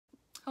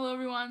Hello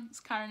everyone,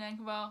 it's Kyra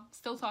Nankivell,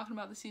 still talking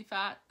about the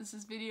CFAT. This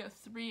is video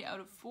 3 out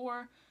of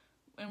 4,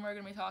 and we're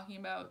going to be talking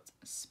about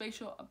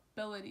spatial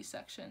ability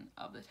section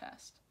of the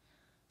test.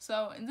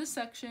 So in this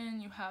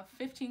section, you have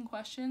 15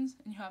 questions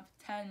and you have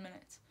 10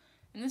 minutes.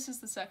 And this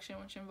is the section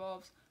which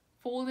involves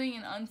folding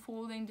and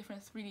unfolding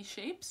different 3D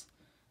shapes.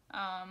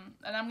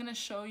 And I'm going to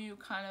show you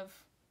kind of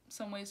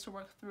some ways to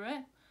work through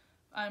it.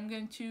 I'm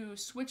going to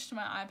switch to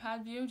my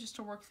iPad view just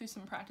to work through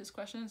some practice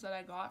questions that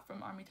I got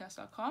from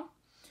armytest.com.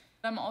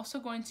 I'm also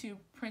going to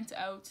print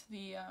out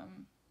the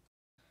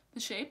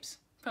shapes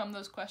from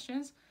those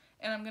questions,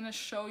 and I'm going to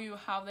show you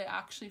how they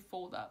actually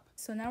fold up.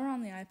 So now we're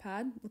on the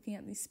iPad looking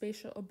at the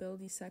spatial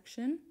ability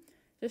section.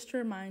 Just to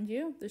remind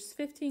you, there's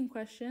 15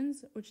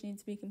 questions which need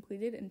to be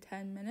completed in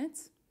 10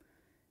 minutes.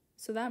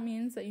 So that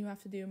means that you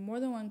have to do more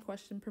than one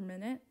question per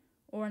minute,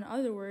 or in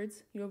other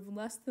words, you have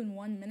less than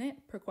 1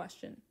 minute per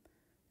question.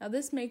 Now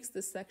this makes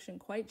this section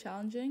quite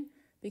challenging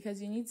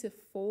because you need to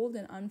fold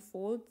and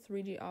unfold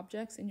 3D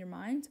objects in your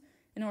mind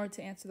in order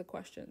to answer the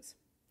questions.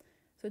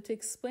 So to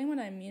explain what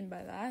I mean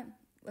by that,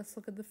 let's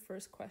look at the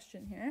first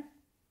question here,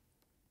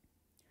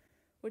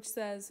 which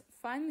says,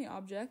 find the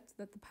object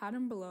that the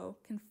pattern below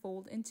can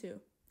fold into.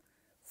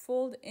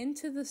 Fold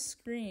into the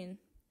screen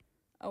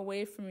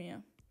away from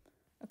you.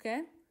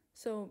 Okay?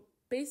 So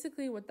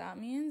basically what that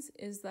means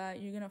is that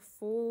you're going to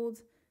fold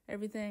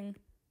everything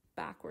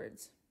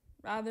backwards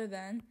rather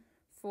than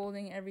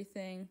folding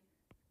everything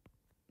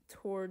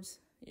towards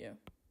you.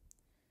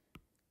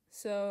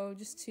 So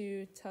just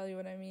to tell you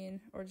what I mean,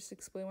 or just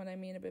explain what I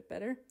mean a bit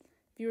better,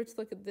 if you were to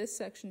look at this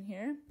section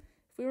here,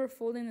 if we were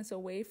folding this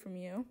away from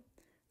you,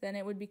 then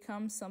it would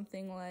become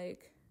something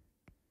like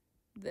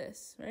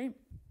this, right?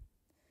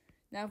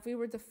 Now if we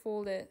were to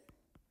fold it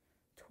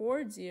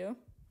towards you,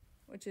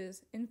 which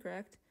is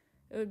incorrect,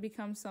 it would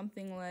become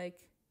something like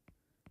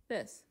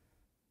this,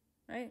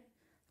 right?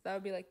 That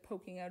would be like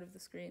poking out of the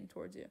screen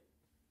towards you.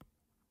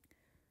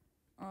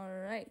 All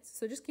right,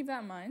 so just keep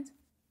that in mind.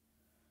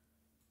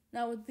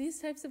 Now with these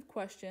types of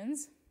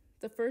questions,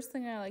 the first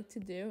thing I like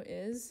to do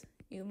is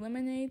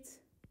eliminate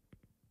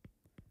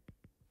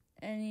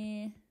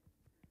any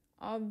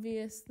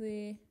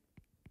obviously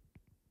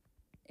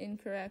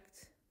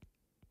incorrect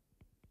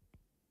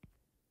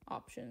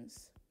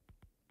options.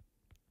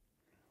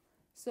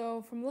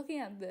 So from looking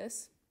at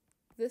this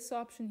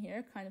option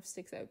here kind of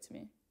sticks out to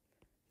me,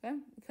 okay?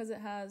 Because it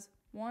has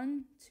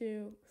 1,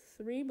 2,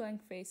 3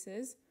 blank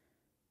faces,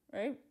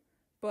 right?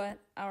 But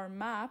our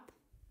map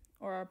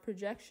or our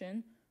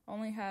projection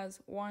only has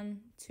 1,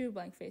 2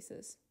 blank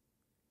faces.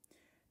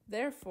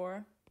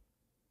 Therefore,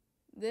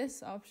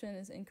 this option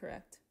is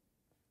incorrect.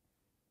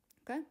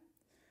 Okay?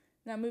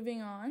 Now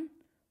moving on,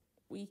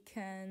 we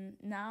can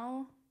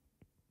now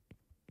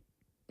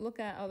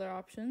look at other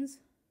options.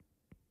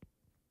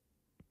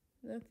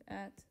 Look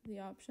at the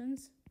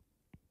options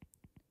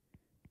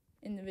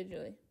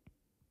individually.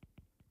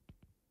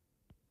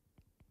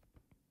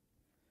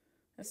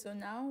 So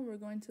now we're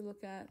going to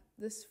look at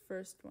this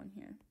first one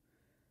here.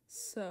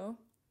 So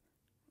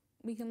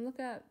we can look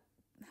at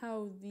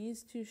how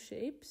these two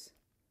shapes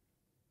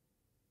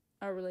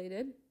are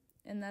related,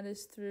 and that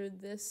is through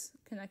this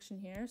connection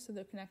here. So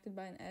they're connected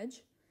by an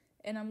edge.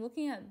 And I'm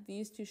looking at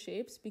these two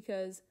shapes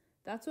because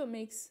that's what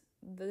makes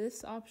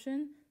this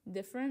option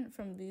different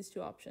from these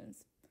two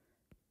options.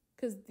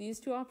 Because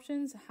these two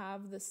options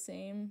have the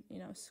same,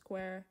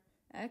 square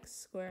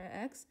x,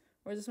 whereas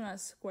this one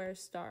has square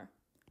star.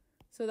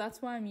 So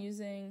that's why I'm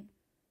using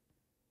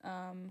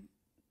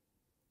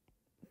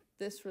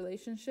this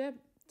relationship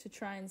to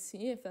try and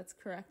see if that's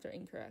correct or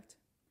incorrect.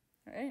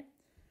 All right.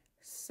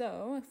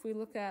 So if we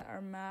look at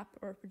our map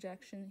or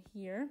projection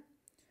here,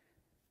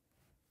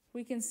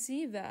 we can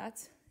see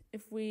that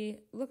if we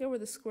look at where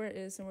the square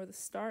is and where the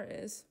star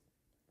is,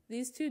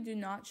 these two do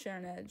not share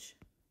an edge.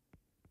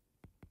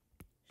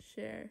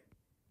 Share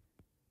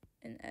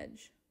an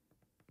edge.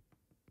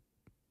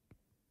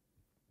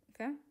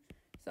 Okay?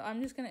 So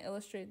I'm just going to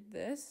illustrate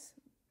this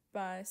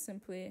by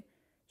simply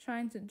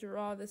trying to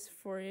draw this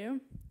for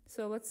you.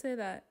 So let's say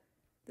that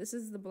this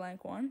is the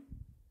blank one,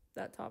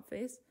 that top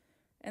face.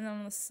 And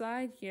on the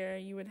side here,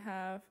 you would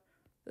have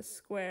the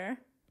square.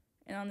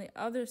 And on the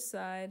other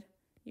side,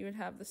 you would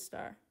have the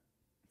star.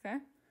 Okay?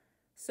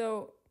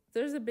 So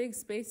there's a big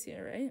space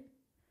here, right?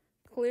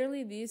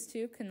 Clearly, these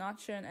two cannot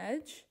share an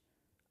edge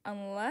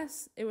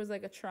unless it was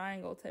like a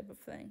triangle type of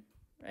thing,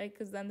 right?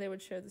 Because then they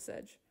would share this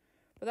edge.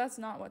 But that's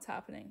not what's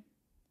happening,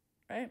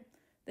 right?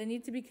 They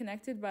need to be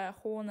connected by a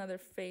whole another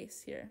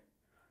face here.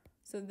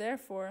 So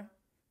therefore,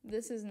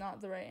 this is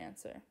not the right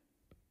answer.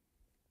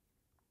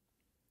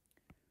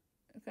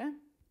 Okay?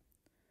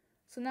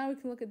 So now we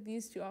can look at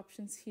these two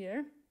options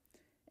here.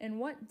 And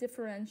what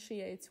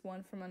differentiates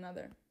one from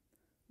another?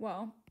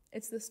 Well,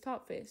 it's this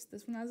top face.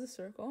 This one has a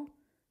circle,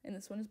 and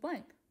this one is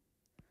blank.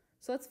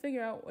 So let's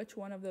figure out which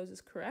one of those is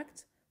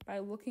correct by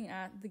looking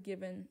at the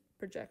given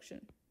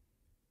projection.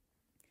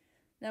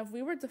 Now, if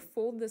we were to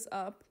fold this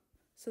up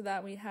so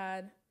that we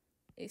had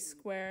a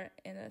square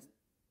and an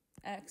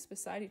X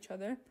beside each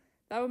other,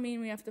 that would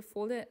mean we have to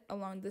fold it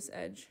along this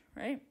edge,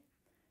 right?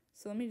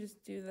 So let me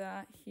just do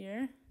that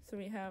here. So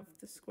we have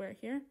the square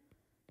here,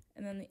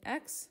 and then the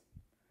x,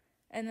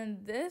 and then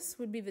this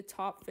would be the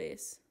top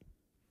face,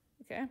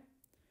 okay?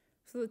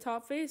 So the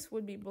top face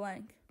would be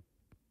blank.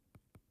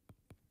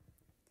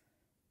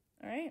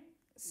 All right,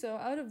 so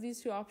out of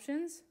these two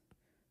options,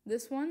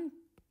 this one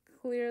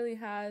clearly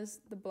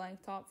has the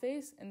blank top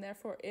face, and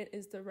therefore it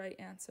is the right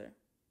answer,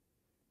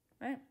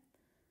 right?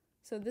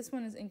 So this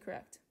one is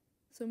incorrect.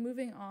 So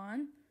moving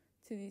on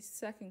to the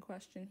second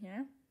question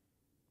here.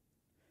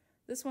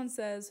 This one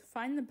says,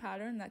 find the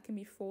pattern that can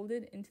be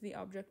folded into the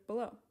object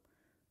below.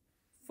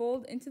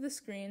 Fold into the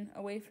screen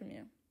away from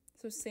you.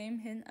 So same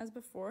hint as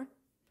before.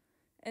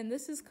 And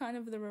this is kind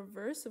of the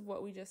reverse of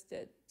what we just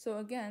did. So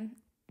again,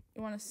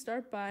 you want to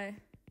start by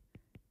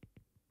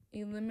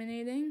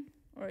eliminate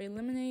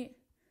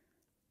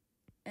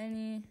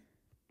any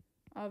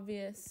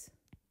obviously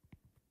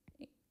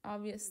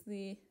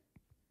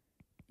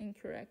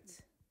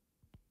incorrect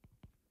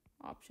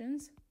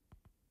options.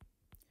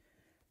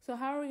 So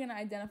how are we going to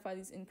identify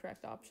these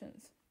incorrect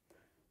options?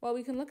 Well,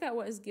 we can look at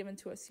what is given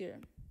to us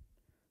here.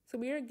 So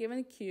we are given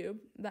a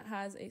cube that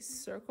has a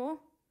circle,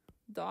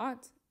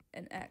 dot,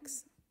 and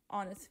x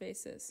on its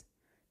faces.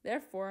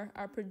 Therefore,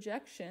 our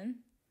projection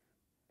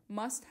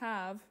must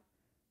have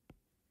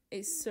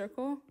a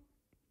circle,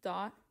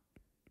 dot,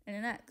 and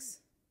an x,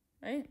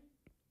 right?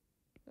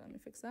 Let me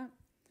fix that.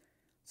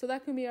 So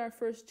that can be our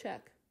first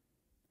check.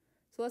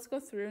 So let's go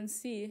through and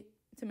see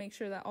to make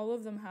sure that all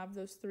of them have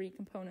those three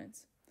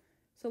components.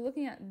 So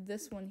looking at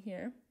this one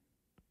here,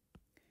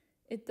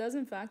 it does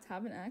in fact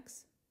have an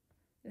x,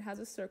 it has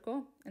a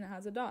circle, and it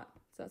has a dot.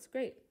 So that's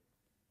great.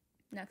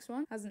 Next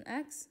one has an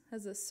x,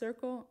 has a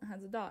circle, and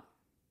has a dot.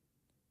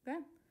 Okay?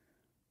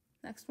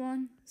 Next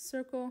one,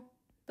 circle,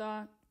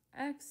 dot,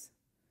 x.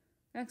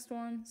 Next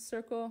one,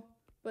 circle,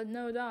 but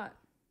no dot.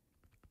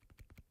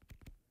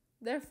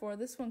 Therefore,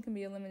 this one can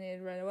be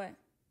eliminated right away.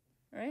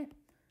 All right?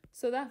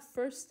 So that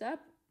first step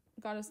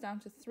got us down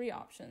to 3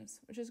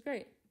 options, which is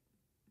great.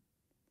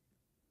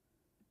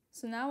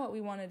 So now what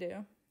we want to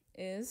do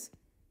is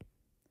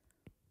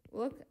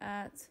look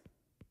at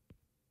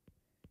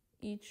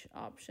each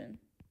option.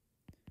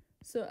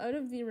 So out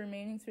of the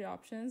remaining 3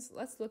 options,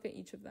 let's look at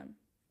each of them.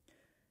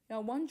 Now,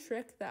 one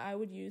trick that I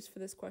would use for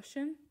this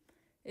question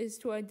is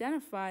to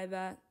identify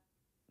that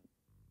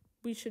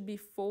we should be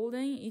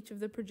folding each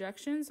of the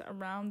projections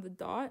around the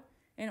dot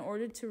in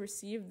order to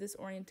receive this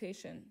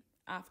orientation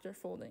after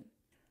folding.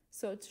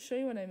 So to show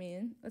you what I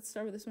mean, let's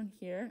start with this one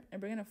here,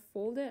 and we're going to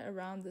fold it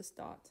around this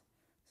dot.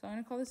 So I'm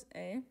going to call this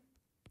A,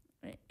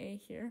 right, A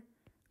here.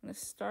 I'm going to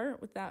start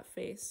with that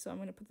face, so I'm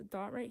going to put the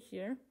dot right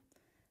here,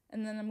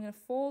 and then I'm going to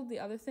fold the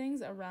other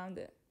things around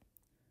it.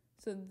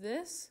 So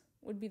this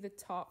would be the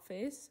top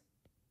face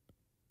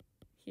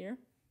here.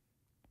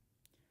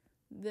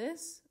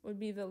 This would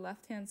be the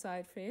left-hand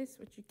side face,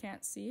 which you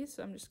can't see,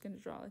 so I'm just going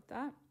to draw like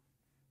that.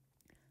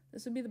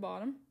 This would be the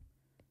bottom.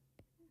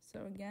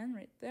 So again,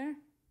 right there.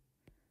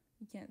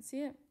 You can't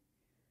see it.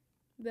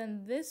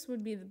 Then this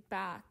would be the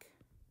back.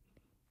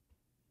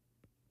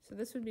 So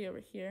this would be over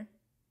here.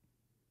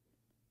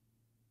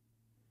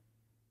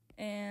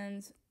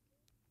 And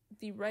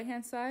the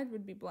right-hand side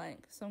would be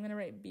blank. So I'm going to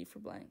write B for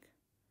blank.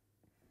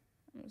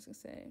 I'm just going to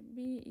say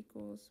B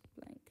equals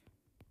blank.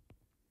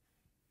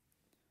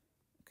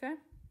 Okay?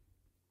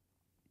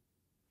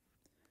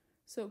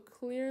 So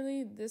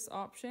clearly this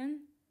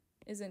option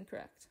is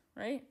incorrect,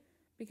 right?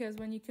 Because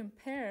when you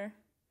compare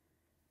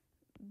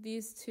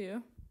these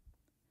two,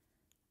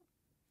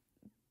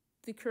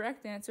 the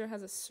correct answer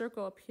has a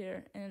circle up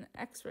here and an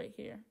X right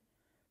here.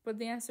 But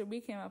the answer we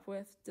came up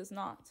with does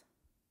not.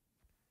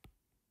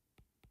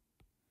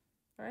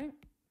 All right?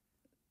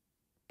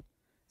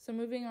 So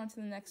moving on to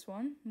the next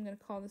one, I'm going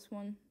to call this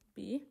one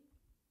B.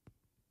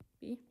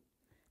 B.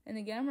 And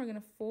again, we're going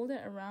to fold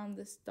it around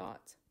this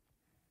dot.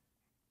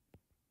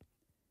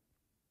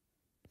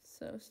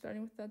 So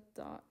starting with that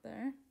dot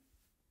there.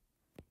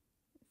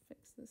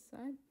 Fix this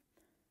side.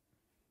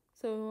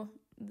 So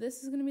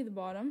this is going to be the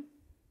bottom.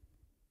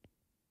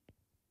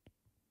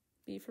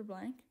 B for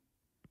blank.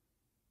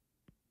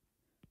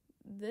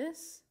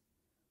 This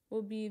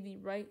will be the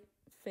right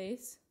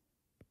face.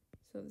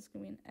 So this is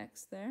going to be an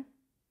X there.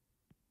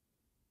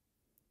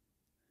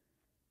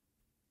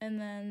 And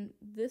then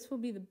this will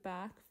be the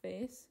back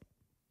face.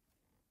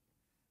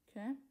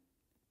 Okay.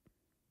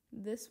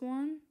 This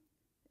one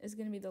is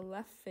going to be the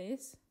left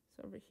face.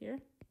 So over here.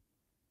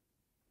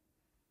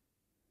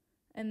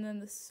 And then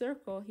the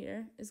circle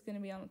here is going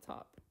to be on the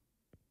top.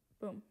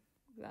 Boom.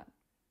 Like that.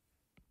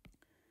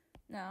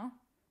 Now,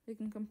 we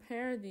can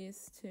compare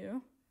these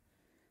two.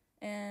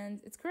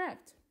 And it's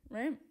correct,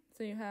 right?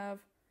 So you have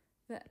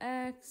the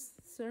X,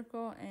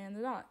 circle, and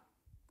the dot.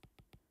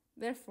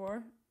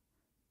 Therefore,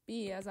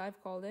 B, as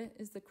I've called it,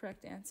 is the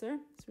correct answer.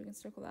 So we can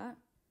circle that.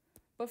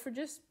 But for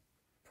just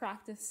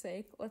practice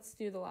sake, let's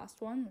do the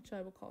last one, which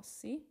I will call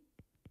C.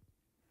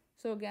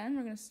 So again,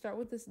 we're going to start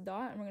with this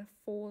dot, and we're going to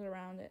fold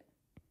around it.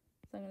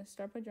 So I'm going to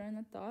start by drawing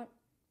that dot.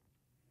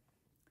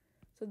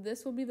 So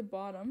this will be the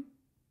bottom,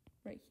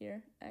 right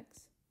here,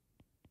 X.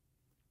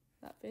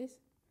 that face.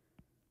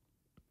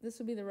 This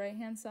would be the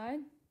right-hand side,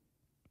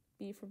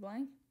 B for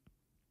blank.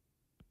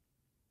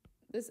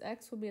 This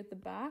X will be at the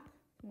back.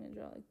 I'm going to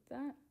draw like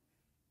that.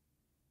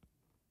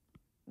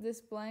 This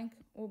blank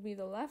will be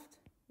the left,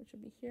 which will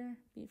be here,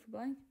 B for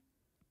blank.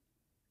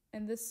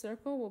 And this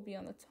circle will be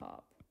on the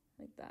top,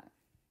 like that.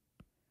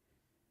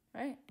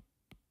 Right?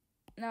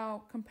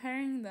 Now,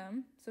 comparing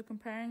them, so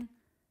comparing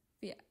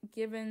the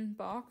given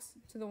box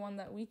to the one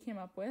that we came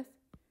up with,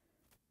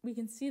 we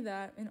can see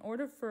that in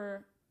order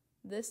for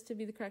this to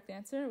be the correct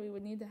answer, we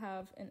would need to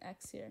have an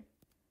X here,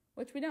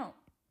 which we don't.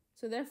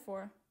 So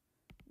therefore,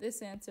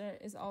 this answer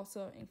is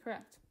also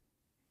incorrect.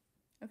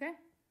 Okay?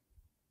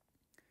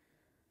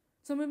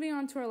 So moving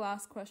on to our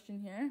last question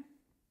here,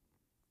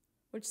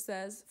 which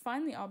says,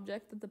 find the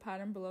object that the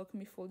pattern below can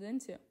be folded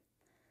into.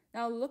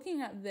 Now,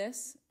 looking at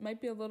this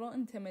might be a little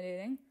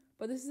intimidating,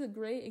 but this is a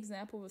great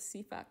example of a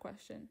CFAT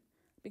question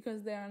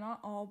because they are not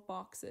all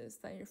boxes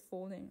that you're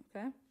folding,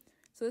 okay?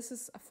 So this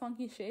is a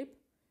funky shape,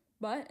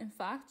 but in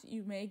fact,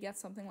 you may get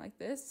something like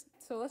this.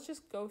 So let's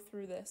just go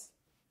through this.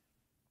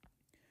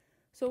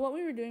 So what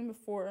we were doing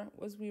before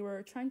was we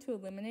were trying to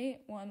eliminate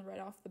one right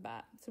off the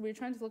bat. So we were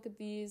trying to look at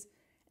these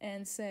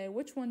and say,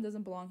 which one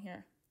doesn't belong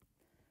here?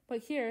 But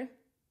here,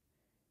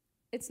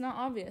 it's not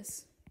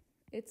obvious.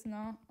 It's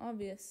not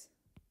obvious.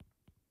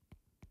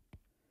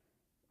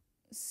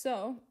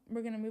 So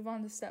we're going to move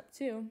on to step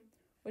 2,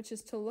 which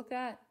is to look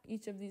at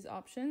each of these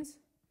options.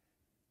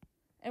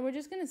 And we're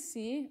just going to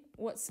see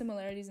what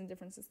similarities and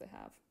differences they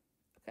have.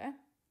 Okay?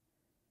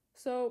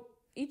 So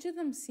each of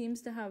them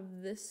seems to have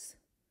this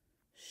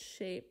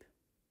shape,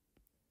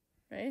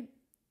 right?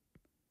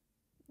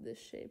 This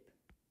shape,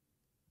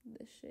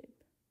 this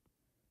shape,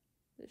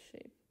 this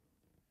shape.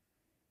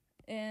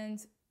 And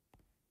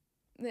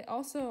they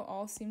also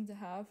all seem to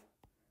have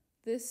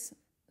this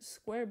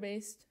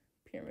square-based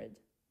pyramid.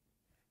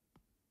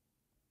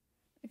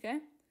 Okay?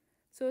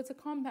 So it's a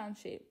compound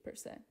shape per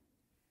se.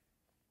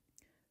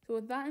 So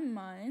with that in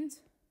mind,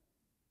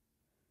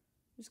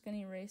 I'm just going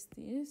to erase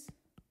these.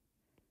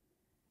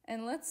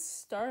 And let's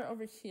start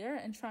over here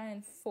and try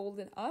and fold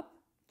it up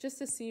just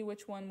to see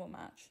which one will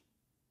match.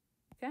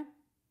 Okay?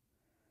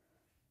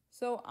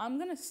 So I'm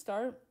going to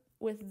start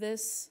with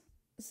this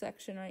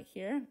section right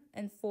here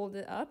and fold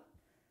it up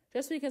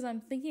just because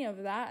I'm thinking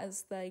of that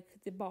as like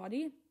the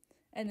body,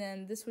 and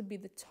then this would be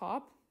the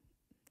top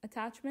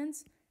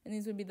attachments and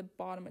these would be the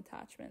bottom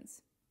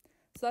attachments.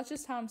 So that's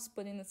just how I'm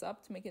splitting this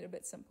up to make it a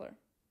bit simpler.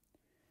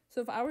 So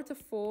if I were to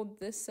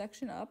fold this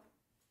section up,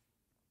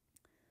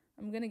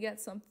 I'm going to get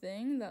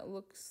something that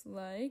looks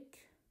like,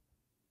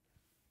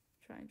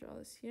 try and draw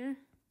this here,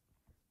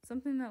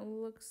 something that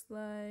looks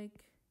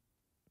like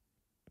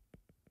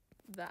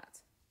that,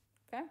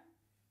 okay?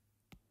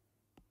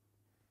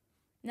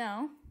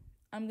 Now,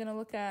 I'm going to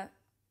look at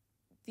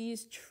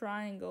these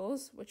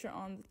triangles, which are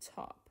on the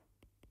top,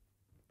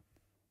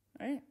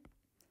 right?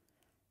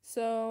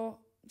 So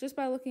just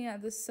by looking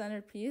at this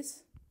center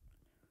piece,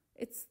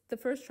 it's the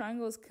first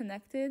triangle is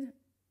connected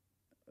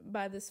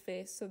by this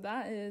face. So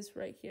that is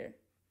right here,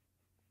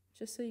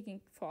 just so you can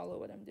follow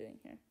what I'm doing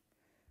here.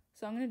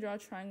 So I'm going to draw a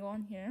triangle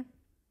on here.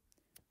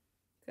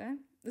 Okay,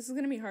 this is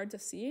going to be hard to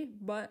see,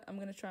 but I'm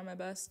going to try my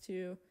best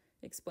to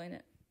explain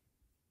it.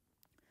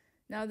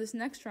 Now this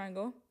next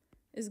triangle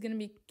is going to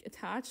be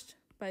attached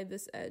by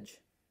this edge,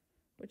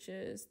 which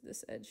is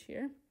this edge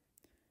here.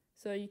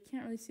 So you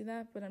can't really see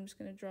that, but I'm just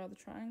going to draw the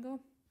triangle.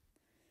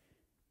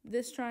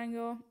 This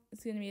triangle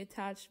is going to be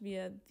attached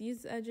via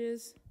these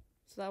edges.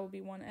 So that will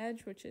be one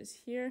edge, which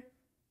is here.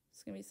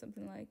 It's going to be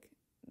something like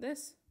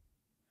this.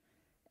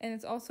 And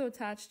it's also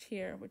attached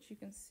here, which you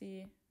can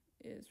see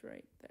is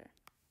right there.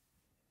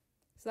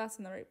 So that's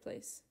in the right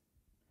place.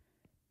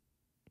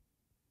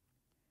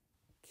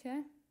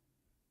 Okay.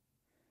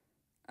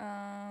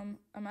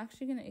 I'm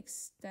actually going to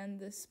extend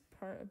this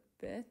part a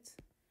bit.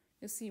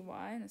 You'll see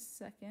why in a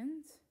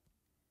second.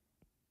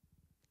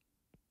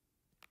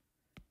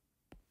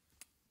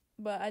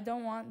 But I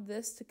don't want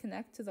this to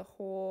connect to the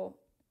whole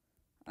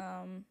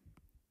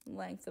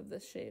length of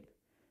this shape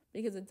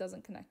because it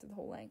doesn't connect to the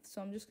whole length.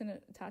 So I'm just going to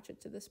attach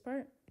it to this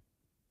part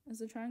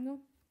as a triangle.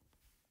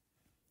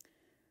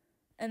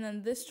 And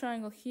then this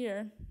triangle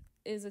here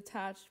is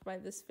attached by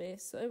this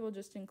face, so it will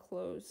just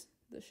enclose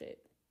the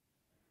shape.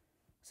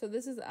 So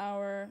this is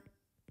our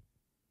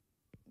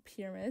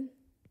pyramid.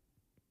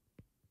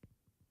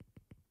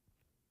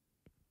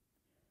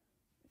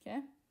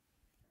 Okay.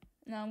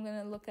 Now I'm going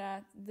to look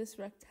at this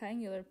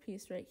rectangular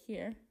piece right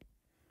here,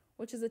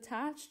 which is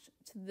attached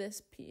to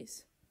this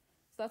piece.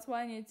 So that's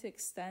why I need to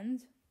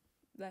extend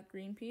that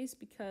green piece,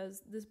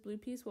 because this blue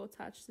piece will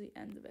attach to the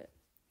end of it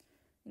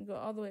and go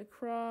all the way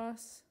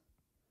across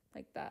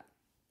like that.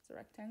 It's a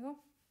rectangle.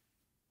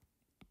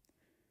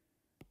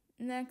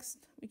 Next,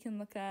 we can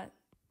look at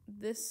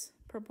this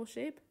purple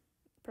shape,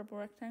 purple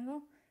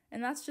rectangle,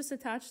 and that's just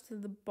attached to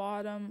the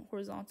bottom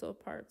horizontal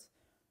part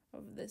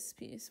of this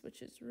piece,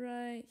 which is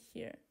right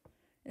here.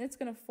 And it's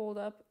going to fold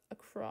up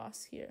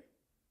across here.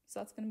 So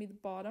that's going to be the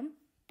bottom.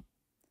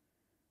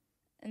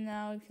 And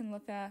now we can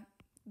look at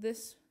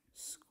this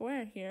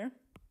square here,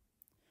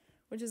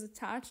 which is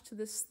attached to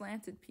this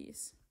slanted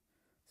piece.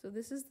 So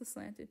this is the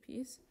slanted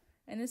piece,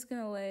 and it's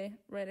going to lay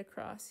right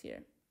across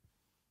here.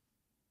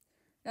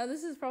 Now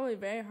this is probably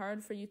very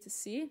hard for you to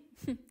see.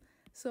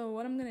 So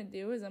what I'm going to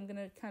do is I'm going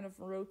to kind of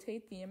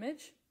rotate the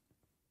image,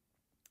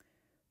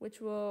 which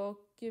will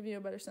give you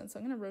a better sense. So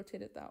I'm going to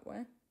rotate it that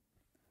way.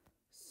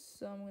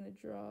 So I'm going to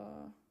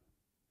draw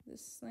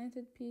this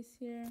slanted piece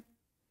here.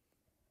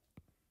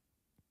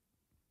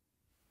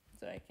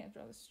 Sorry, I can't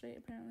draw this straight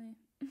apparently.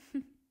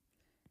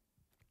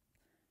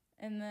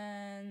 And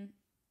then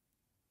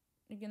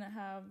you're going to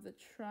have the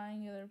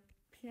triangular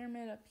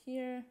pyramid up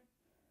here.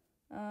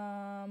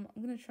 I'm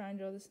going to try and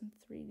draw this in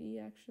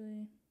 3D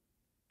actually.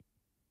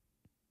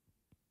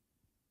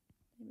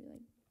 Maybe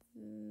like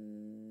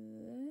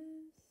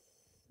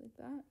this, like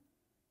that.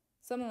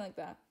 Something like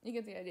that. You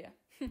get the idea.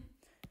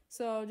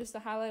 So just to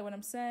highlight what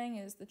I'm saying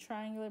is the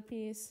triangular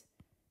piece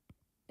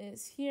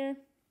is here.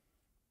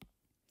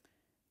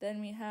 Then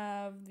we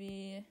have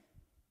the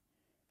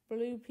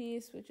blue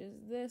piece, which is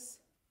this.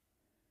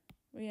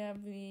 We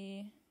have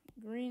the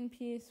green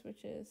piece,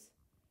 which is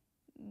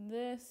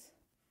this.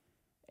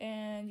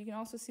 And you can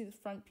also see the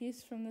front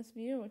piece from this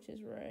view, which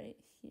is right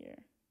here.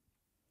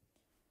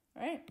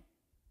 All right.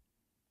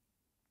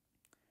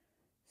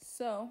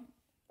 So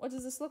what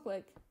does this look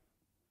like?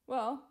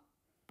 Well,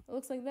 it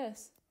looks like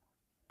this.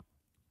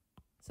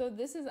 So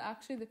this is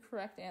actually the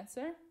correct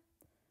answer,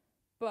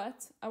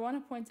 but I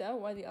want to point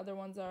out why the other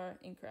ones are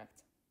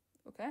incorrect.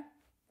 Okay?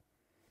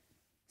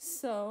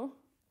 So,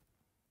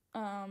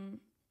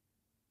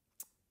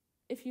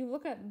 if you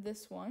look at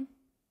this one,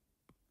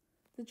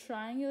 the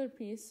triangular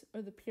piece,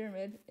 or the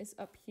pyramid, is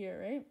up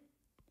here, right?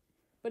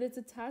 But it's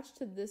attached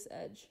to this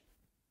edge.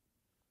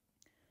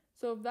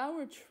 So if that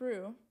were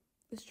true,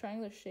 this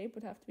triangular shape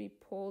would have to be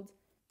pulled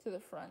to the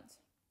front,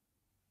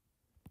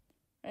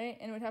 right?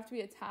 And it would have to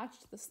be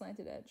attached to the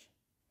slanted edge,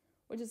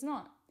 which it's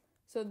not.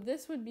 So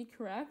this would be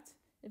correct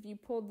if you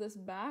pulled this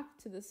back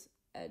to this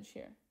edge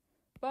here.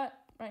 But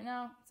right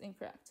now, it's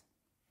incorrect.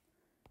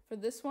 For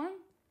this one,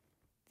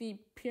 the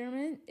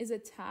pyramid is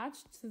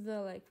attached to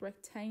the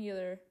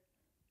rectangular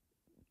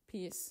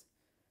piece,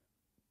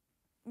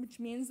 which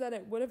means that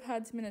it would have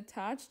had to been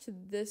attached to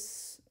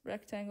this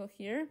rectangle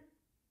here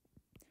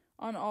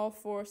on all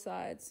four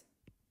sides,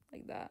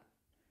 like that,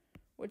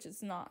 which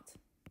it's not.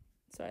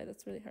 Sorry,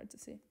 that's really hard to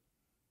see.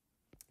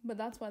 But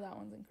that's why that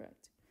one's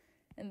incorrect.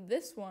 And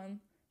this one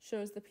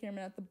shows the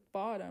pyramid at the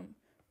bottom,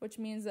 which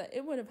means that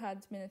it would have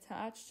had to be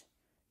attached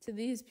to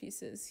these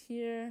pieces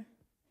here,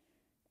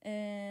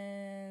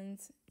 and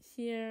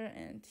here,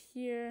 and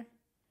here,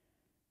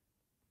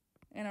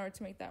 in order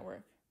to make that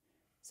work.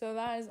 So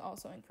that is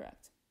also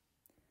incorrect.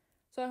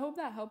 So I hope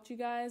that helped you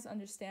guys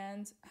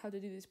understand how to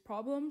do these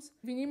problems.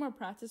 If you need more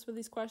practice with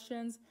these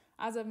questions,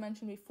 as I've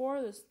mentioned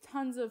before, there's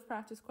tons of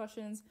practice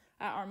questions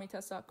at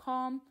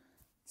armytest.com.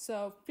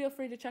 So feel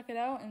free to check it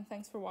out, and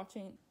thanks for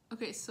watching.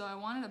 Okay, so I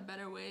wanted a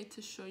better way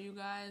to show you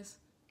guys,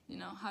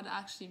 how to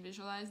actually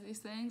visualize these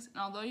things.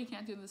 And although you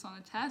can't do this on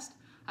a test,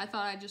 I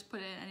thought I'd just put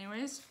it in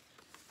anyways.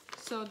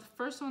 So the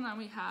first one that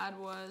we had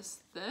was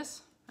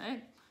this,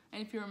 right?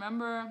 And if you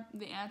remember,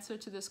 the answer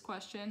to this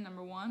question,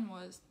 number 1,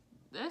 was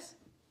this.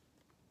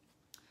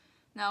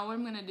 Now what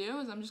I'm going to do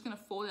is I'm just going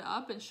to fold it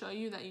up and show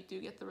you that you do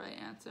get the right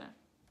answer.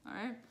 All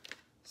right?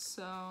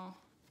 So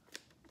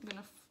I'm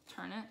going to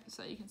turn it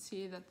so that you can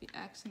see that the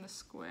x and the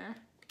square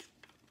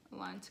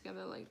align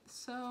together like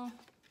so.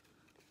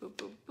 Boop,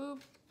 boop,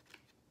 boop.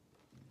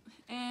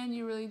 And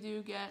you really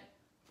do get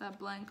that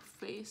blank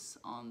face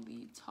on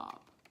the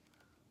top.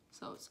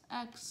 So it's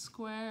x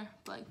square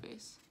blank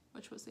face,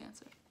 which was the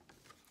answer.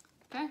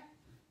 Okay?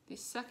 The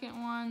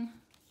second one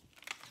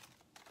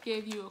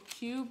gave you a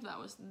cube that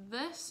was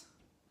this.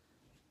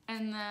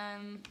 And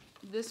then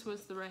this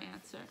was the right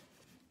answer.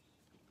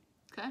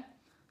 Okay?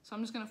 So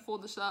I'm just going to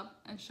fold this up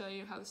and show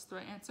you how this is the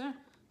right answer.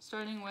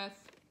 Starting with,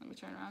 let me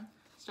turn around.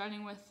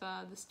 Starting with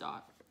this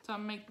dot. So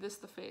I'm going to make this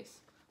the face.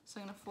 So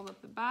I'm going to fold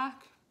up the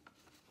back.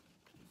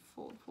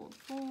 Fold, fold,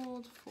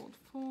 fold, fold,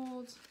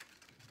 fold.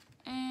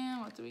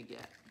 And what do we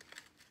get?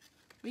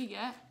 We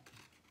get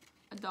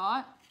a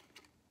dot,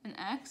 an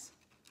X,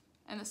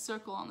 and a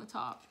circle on the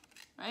top,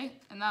 right?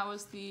 And that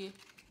was the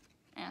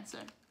answer.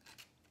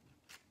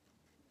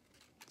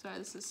 Sorry,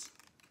 this is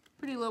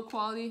pretty low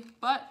quality,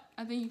 but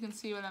I think you can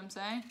see what I'm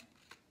saying.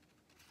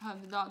 I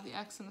have the dot, the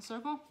X, and the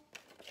circle.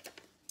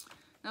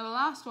 Now the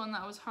last one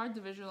that was hard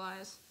to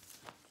visualize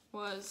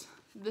was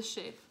this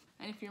shape.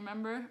 And if you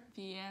remember,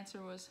 the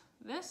answer was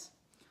this.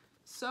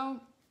 So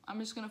I'm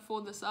just gonna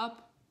fold this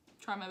up,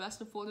 try my best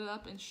to fold it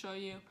up and show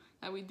you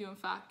that we do in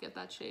fact get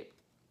that shape.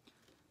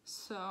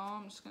 So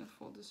I'm just gonna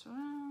fold this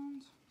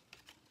around,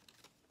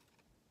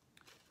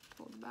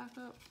 fold the back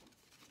up,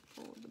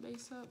 fold the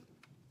base up.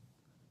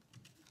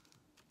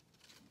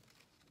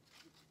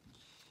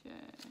 Okay,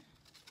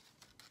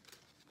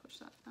 push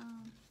that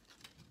down.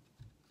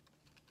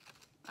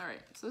 All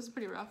right, so this is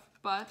pretty rough,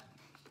 but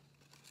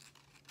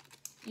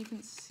you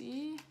can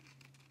see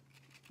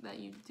that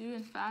you do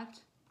in fact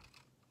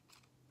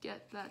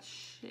get that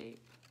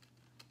shape.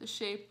 the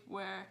shape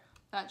where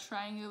that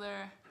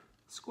triangular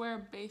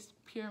square-based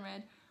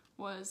pyramid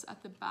was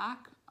at the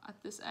back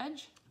at this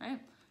edge, right?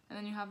 And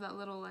then you have that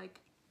little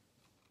like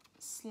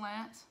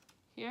slant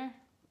here,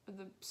 where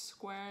the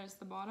square is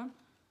the bottom,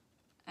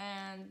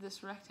 and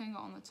this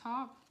rectangle on the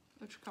top,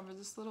 which covers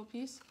this little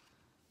piece.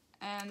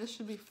 And this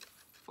should be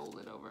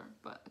folded over,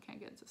 but I can't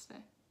get it to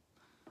stay.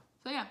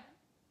 So yeah,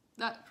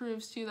 that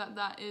proves to you that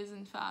that is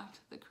in fact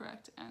the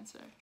correct answer.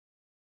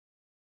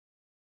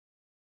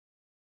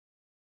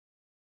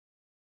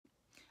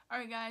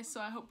 Alright guys,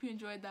 so I hope you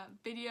enjoyed that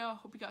video. I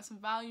hope you got some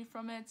value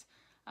from it.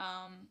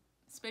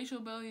 Spatial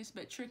ability is a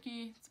bit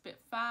tricky, it's a bit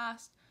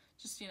fast.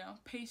 Just, you know,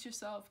 pace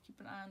yourself,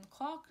 keep an eye on the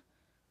clock.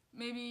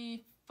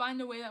 Maybe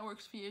find a way that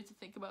works for you to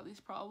think about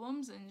these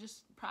problems and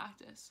just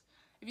practice.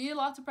 If you need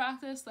lots of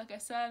practice, like I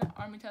said,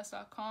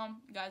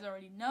 armytest.com, you guys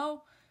already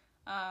know.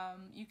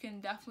 You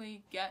can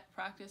definitely get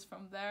practice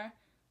from there.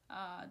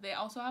 They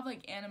also have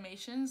like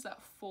animations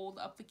that fold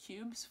up the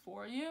cubes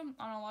for you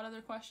on a lot of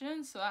their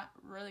questions, so that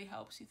really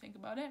helps you think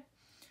about it.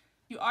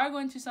 If you are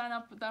going to sign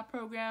up with that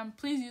program,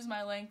 please use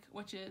my link,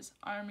 which is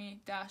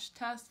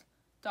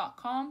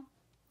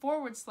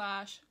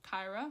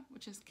army-test.com/Kyra,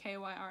 which is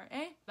Kyra.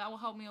 That will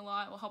help me a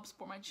lot. It will help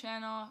support my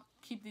channel,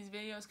 keep these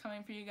videos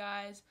coming for you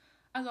guys.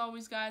 As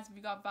always guys, if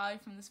you got value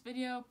from this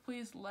video,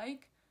 please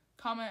like,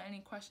 comment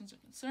any questions or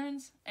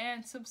concerns,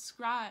 and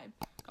subscribe.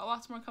 Got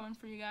lots more coming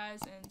for you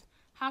guys, and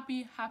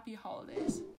happy holidays.